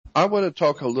I want to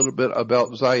talk a little bit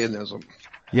about Zionism,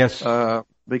 Yes.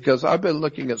 because I've been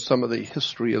looking at some of the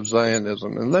history of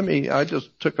Zionism. And I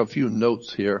just took a few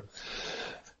notes here.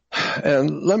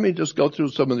 And let me just go through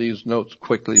some of these notes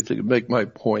quickly to make my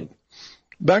point.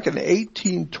 Back in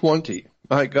 1820,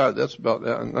 my God, that's about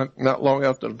not long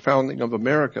after the founding of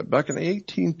America. Back in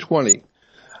 1820,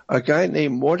 a guy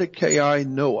named Mordecai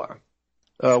Noah,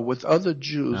 with other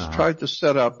Jews, tried to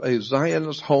set up a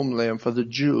Zionist homeland for the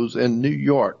Jews in New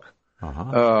York,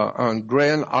 on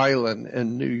Grand Island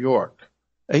in New York.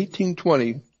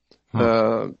 1820,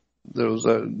 there was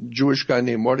a Jewish guy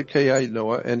named Mordecai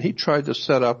Noah, and he tried to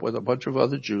set up with a bunch of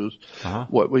other Jews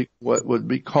what would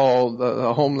be called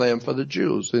the homeland for the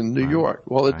Jews in New York.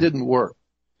 Well, it didn't work.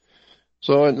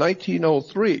 So in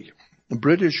 1903,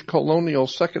 British colonial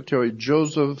secretary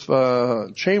Joseph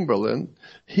Chamberlain,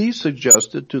 he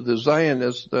suggested to the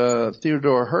Zionist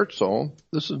Theodore Herzl,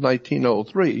 this is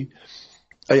 1903,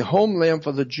 a homeland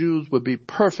for the Jews would be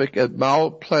perfect at Mau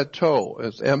Plateau,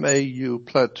 it's M-A-U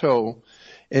Plateau,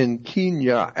 in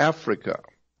Kenya, Africa.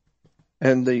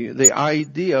 And the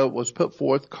idea was put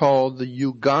forth called the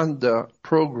Uganda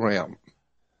Program.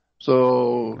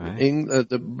 So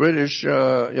the British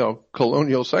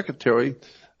colonial secretary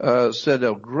said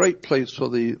a great place for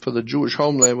the Jewish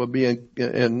homeland would be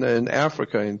in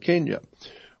Africa, in Kenya.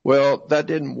 Well, that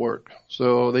didn't work,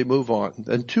 so they move on.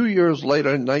 And 2 years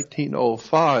later, in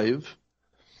 1905,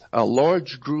 a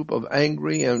large group of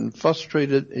angry and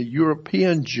frustrated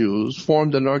European Jews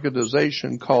formed an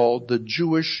organization called the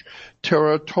Jewish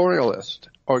Territorialist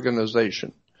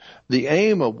Organization, the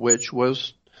aim of which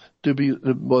was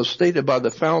stated by the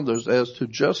founders as to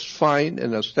just find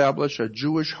and establish a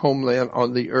Jewish homeland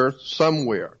on the earth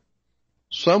somewhere.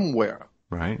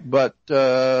 Right. But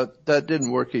that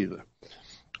didn't work either.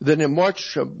 Then in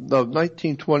March of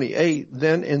 1928,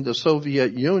 then in the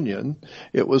Soviet Union,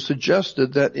 it was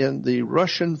suggested that in the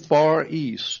Russian Far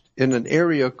East, in an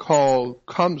area called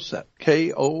Komzet,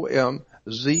 K-O-M-Z-E-T,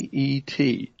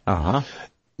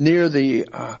 near the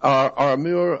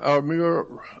Amur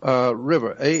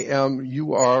River,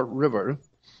 A-M-U-R River,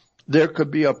 there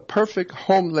could be a perfect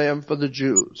homeland for the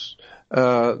Jews,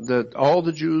 that all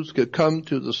the Jews could come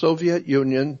to the Soviet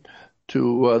Union,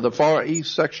 to the Far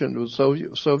East section of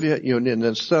the Soviet Union,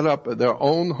 and set up their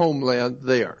own homeland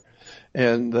there.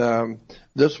 And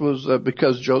this was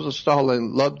because Joseph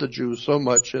Stalin loved the Jews so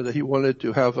much that he wanted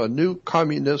to have a new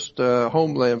communist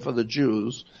homeland for the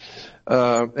Jews.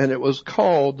 And it was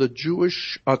called the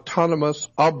Jewish Autonomous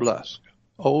Oblast,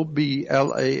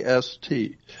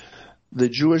 O-B-L-A-S-T, the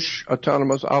Jewish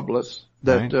Autonomous Oblast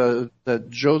that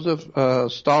Joseph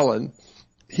Stalin,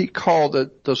 he called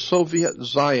it the Soviet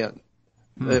Zion.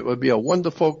 It would be a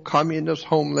wonderful communist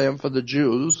homeland for the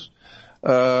Jews,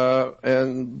 but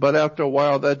after a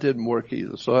while that didn't work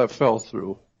either, so that fell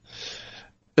through.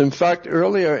 In fact,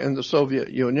 earlier in the Soviet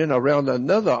Union, around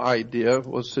another idea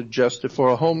was suggested for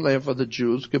a homeland for the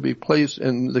Jews could be placed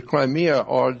in the Crimea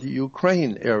or the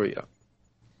Ukraine area.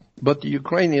 But the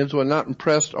Ukrainians were not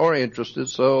impressed or interested,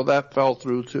 so that fell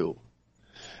through too.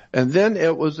 And then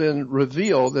it was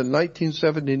revealed in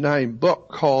 1979 book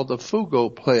called the Fugo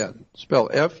Plan,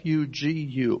 spelled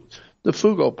F-U-G-U. The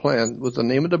Fugo Plan was the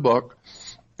name of the book,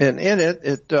 and in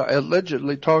it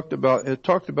allegedly talked about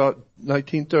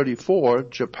 1934.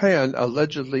 Japan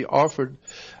allegedly offered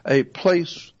a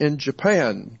place in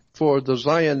Japan for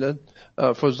Zionism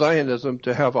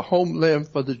to have a homeland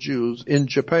for the Jews in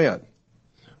Japan.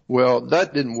 Well,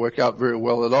 that didn't work out very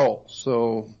well at all,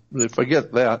 so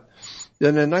forget that.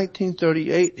 Then in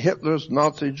 1938, Hitler's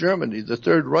Nazi Germany, the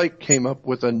Third Reich, came up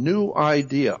with a new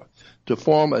idea to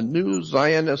form a new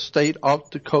Zionist state off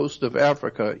the coast of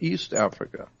Africa, East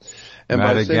Africa. And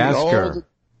Madagascar. by saying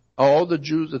all the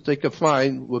Jews that they could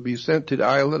find would be sent to the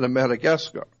island of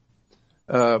Madagascar.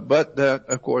 But that,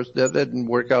 of course, that didn't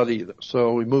work out either.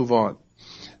 So we move on.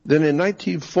 Then in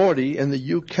 1940, in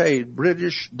the UK,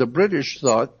 the British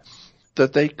thought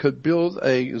that they could build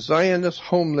a Zionist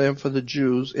homeland for the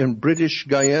Jews in British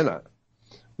Guyana,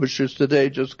 which is today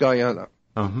just Guyana.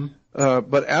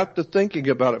 But after thinking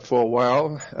about it for a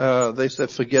while, they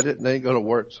said, forget it, and it ain't going to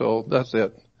work, so that's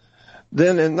it.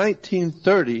 Then in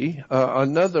 1930,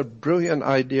 another brilliant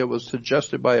idea was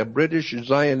suggested by a British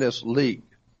Zionist League.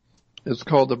 It's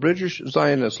called the British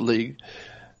Zionist League,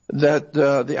 that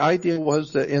the idea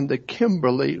was that in the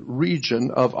Kimberley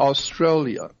region of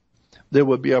Australia, there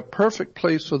would be a perfect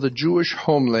place for the Jewish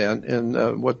homeland in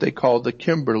what they call the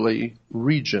Kimberley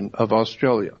region of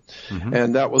Australia.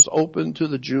 And that was open to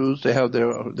the Jews to have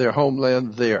their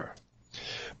homeland there.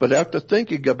 But after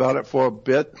thinking about it for a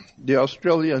bit, the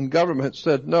Australian government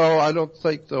said, no, I don't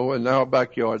think so in our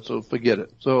backyard, so forget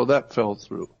it. So that fell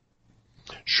through.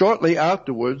 Shortly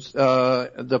afterwards,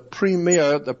 the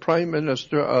Prime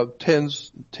Minister of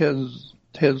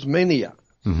Tasmania,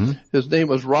 his name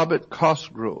was Robert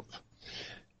Cosgrove.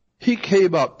 He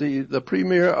came up, the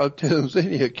Premier of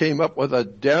Tanzania came up with a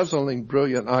dazzling,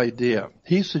 brilliant idea.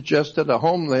 He suggested a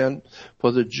homeland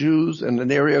for the Jews in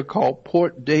an area called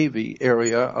Port Davey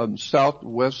area of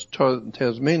southwest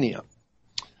Tasmania.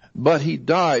 But he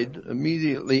died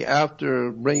immediately after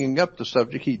bringing up the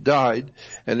subject. He died,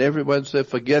 and everyone said,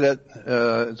 forget it,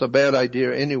 it's a bad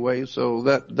idea anyway, so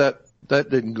that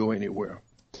didn't go anywhere.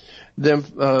 Then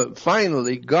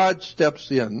finally, God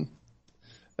steps in.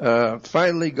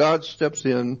 God steps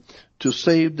in to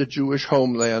save the Jewish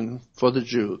homeland for the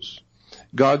Jews.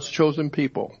 God's chosen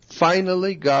people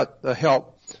finally got the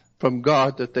help from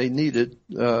God that they needed,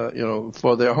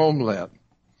 for their homeland.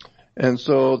 And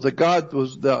so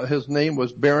his name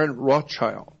was Baron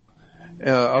Rothschild,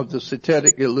 of the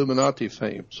Satanic Illuminati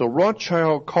fame. So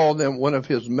Rothschild called them one of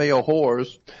his male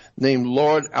whores named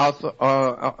Lord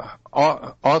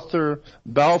Arthur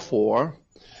Balfour,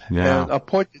 and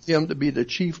appointed him to be the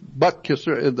chief butt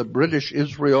kisser in the British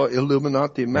Israel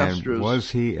Illuminati masters. And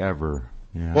was he ever?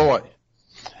 Yeah. Boy.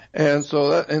 And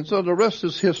so the rest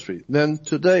is history. Then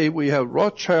today we have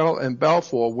Rothschild and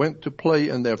Balfour went to play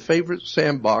in their favorite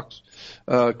sandbox,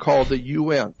 called the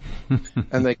UN.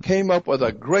 And they came up with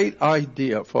a great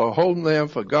idea for a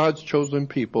homeland for God's chosen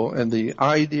people. And the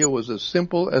idea was as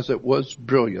simple as it was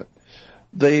brilliant.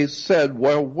 They said,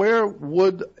 well, where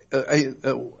would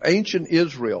ancient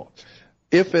Israel,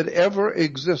 if it ever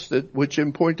existed, which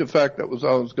in point of fact that was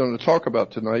I was going to talk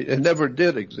about tonight, it never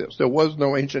did exist. There was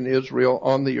no ancient Israel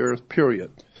on the earth, period.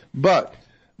 But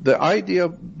the idea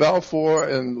Balfour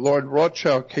and Lord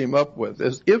Rothschild came up with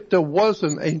is if there was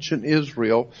an ancient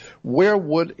Israel, where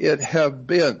would it have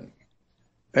been?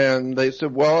 And they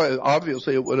said, well,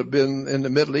 obviously it would have been in the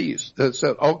Middle East. They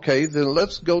said, okay, then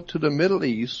let's go to the Middle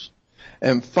East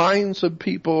and find some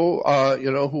people,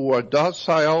 who are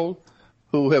docile,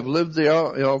 who have lived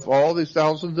there, for all these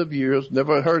thousands of years,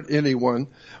 never hurt anyone.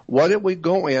 Why don't we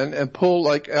go in and pull,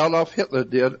 like Adolf Hitler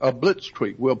did, a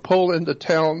blitzkrieg? We'll pull into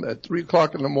town at 3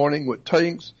 o'clock in the morning with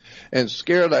tanks and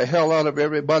scare the hell out of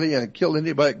everybody and kill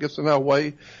anybody that gets in our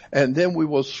way. And then we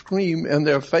will scream in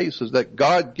their faces that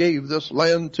God gave this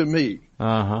land to me.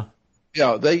 Uh-huh.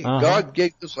 Yeah, God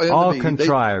gave this land all to me. All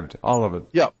contrived, all of it.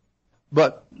 Yeah.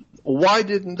 But why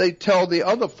didn't they tell the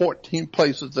other 14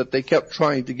 places that they kept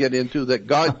trying to get into that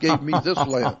God gave me this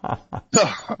land?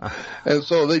 And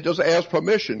so they just asked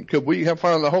permission. Could we have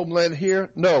found a homeland here?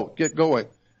 No, get going.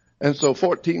 And so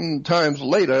 14 times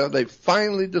later, they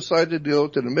finally decided to go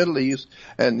to the Middle East,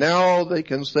 and now they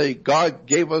can say, God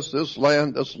gave us this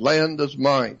land is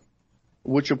mine.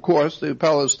 Which, of course, the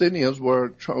Palestinians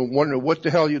were wondering, what the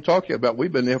hell are you talking about?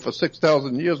 We've been there for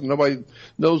 6,000 years, and nobody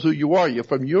knows who you are. You're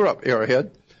from Europe,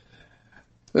 airhead.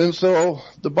 And so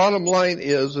the bottom line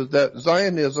is that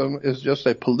Zionism is just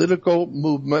a political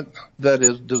movement that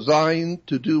is designed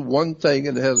to do one thing,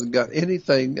 and it hasn't got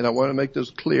anything, and I want to make this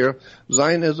clear,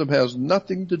 Zionism has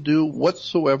nothing to do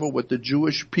whatsoever with the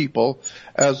Jewish people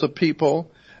as a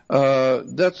people.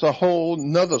 That's a whole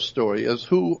nother story, is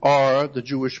who are the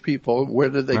Jewish people, where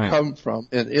did they come from,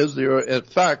 and is there, in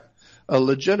fact, a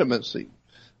legitimacy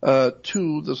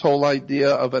to this whole idea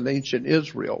of an ancient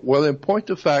Israel? Well, in point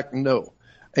of fact, no.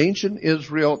 Ancient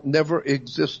Israel never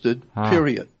existed,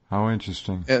 period. How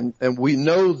interesting. And we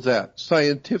know that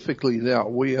scientifically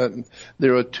now.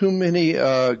 There are too many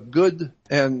good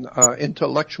and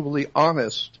intellectually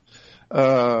honest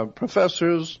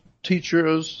professors,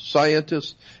 teachers,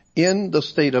 scientists in the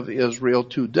state of Israel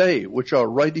today, which are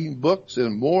writing books,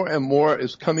 and more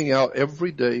is coming out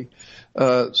every day,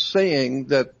 saying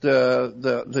that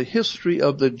the history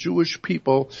of the Jewish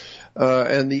people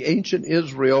and the ancient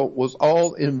Israel was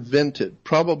all invented,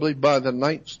 probably by the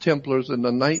Knights Templars in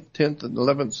the 9th, 10th, and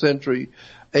 11th century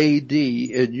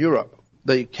A.D. in Europe.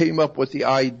 They came up with the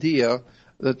idea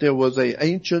that there was an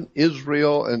ancient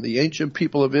Israel and the ancient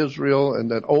people of Israel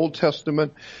and that Old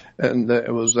Testament, and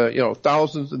it was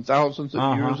thousands and thousands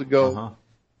of years ago.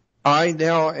 I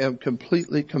now am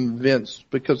completely convinced,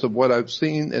 because of what I've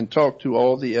seen and talked to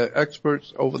all the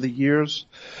experts over the years,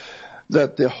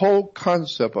 that the whole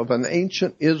concept of an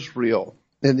ancient Israel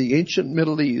in the ancient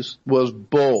Middle East was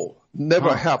bull.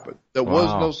 Never happened. There was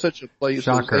no such a place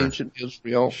as ancient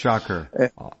Israel. Shocker.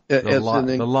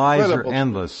 The lies are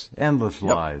endless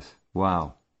lies.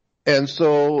 Wow. And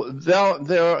so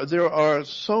there are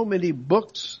so many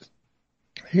books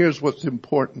here's what's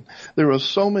important. There are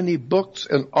so many books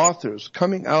and authors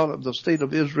coming out of the state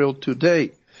of Israel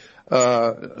today.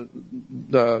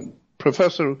 The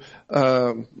professor,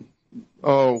 all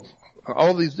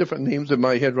these different names in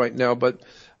my head right now, but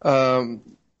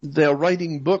they're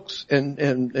writing books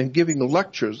and giving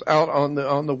lectures out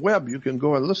on the web. You can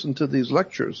go and listen to these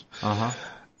lectures.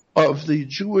 Of the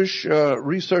Jewish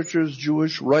researchers,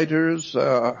 Jewish writers,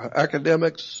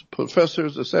 academics,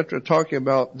 professors, etc., talking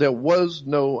about there was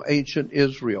no ancient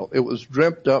Israel. It was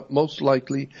dreamt up most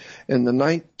likely in the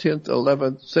 9th, 10th,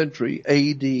 11th century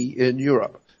AD in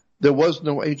Europe. There was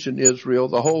no ancient Israel.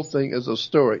 The whole thing is a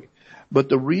story. But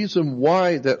the reason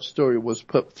why that story was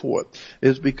put forth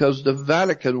is because the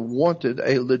Vatican wanted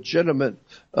a legitimate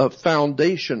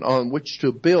foundation on which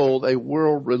to build a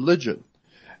world religion.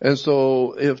 And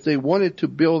so if they wanted to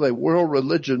build a world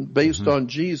religion based on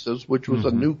Jesus, which was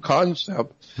a new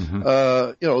concept,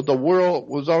 the world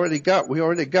was we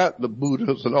already got the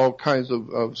Buddhas and all kinds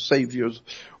of saviors.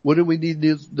 What do we need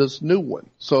this new one?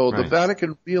 So the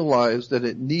Vatican realized that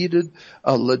it needed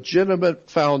a legitimate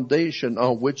foundation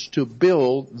on which to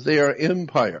build their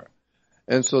empire.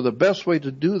 And so the best way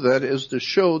to do that is to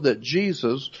show that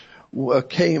Jesus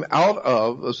came out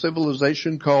of a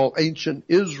civilization called ancient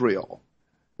Israel.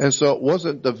 And so it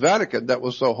wasn't the Vatican that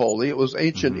was so holy. It was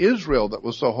ancient Israel that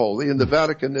was so holy. And the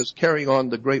Vatican is carrying on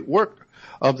the great work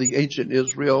of the ancient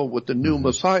Israel with the new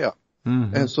Messiah.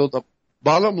 And so the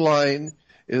bottom line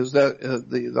is that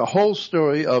the whole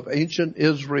story of ancient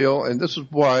Israel, and this is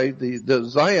why the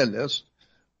Zionists,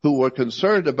 who were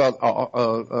concerned about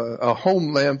a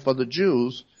homeland for the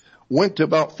Jews, went to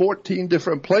about 14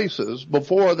 different places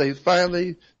before they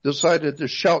finally decided to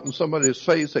shout in somebody's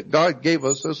face that God gave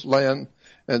us this land,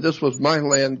 and this was my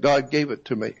land, God gave it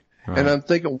to me. And I'm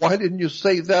thinking, why didn't you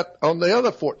say that on the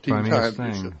other 14 times?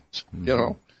 You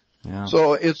know? Yeah.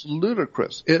 So it's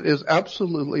ludicrous. It is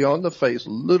absolutely on the face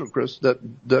ludicrous that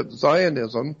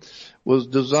Zionism was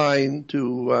designed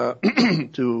to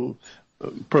to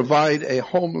provide a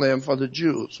homeland for the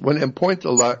Jews. When in point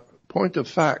of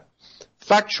fact,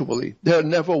 factually, there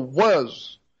never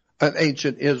was an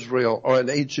ancient Israel or an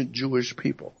ancient Jewish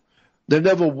people. There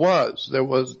never was. There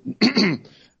was.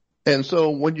 And so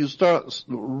when you start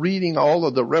reading all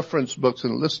of the reference books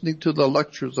and listening to the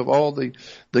lectures of all the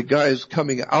guys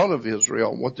coming out of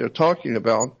Israel, what they're talking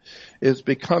about is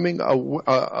becoming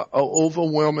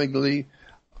overwhelmingly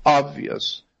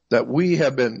obvious that we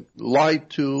have been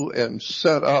lied to and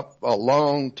set up a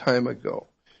long time ago.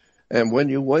 And when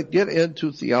you get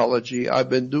into theology, I've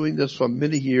been doing this for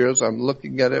many years. I'm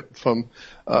looking at it for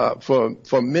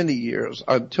many years.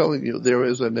 I'm telling you, there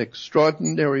is an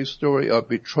extraordinary story of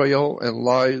betrayal and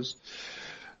lies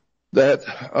that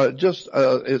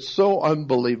it's so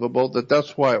unbelievable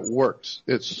that's why it works.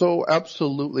 It's so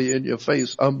absolutely in your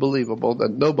face unbelievable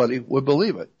that nobody would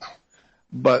believe it.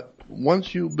 But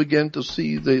once you begin to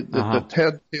see the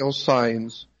telltale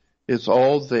signs, it's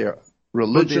all there.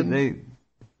 Religion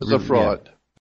is a fraud.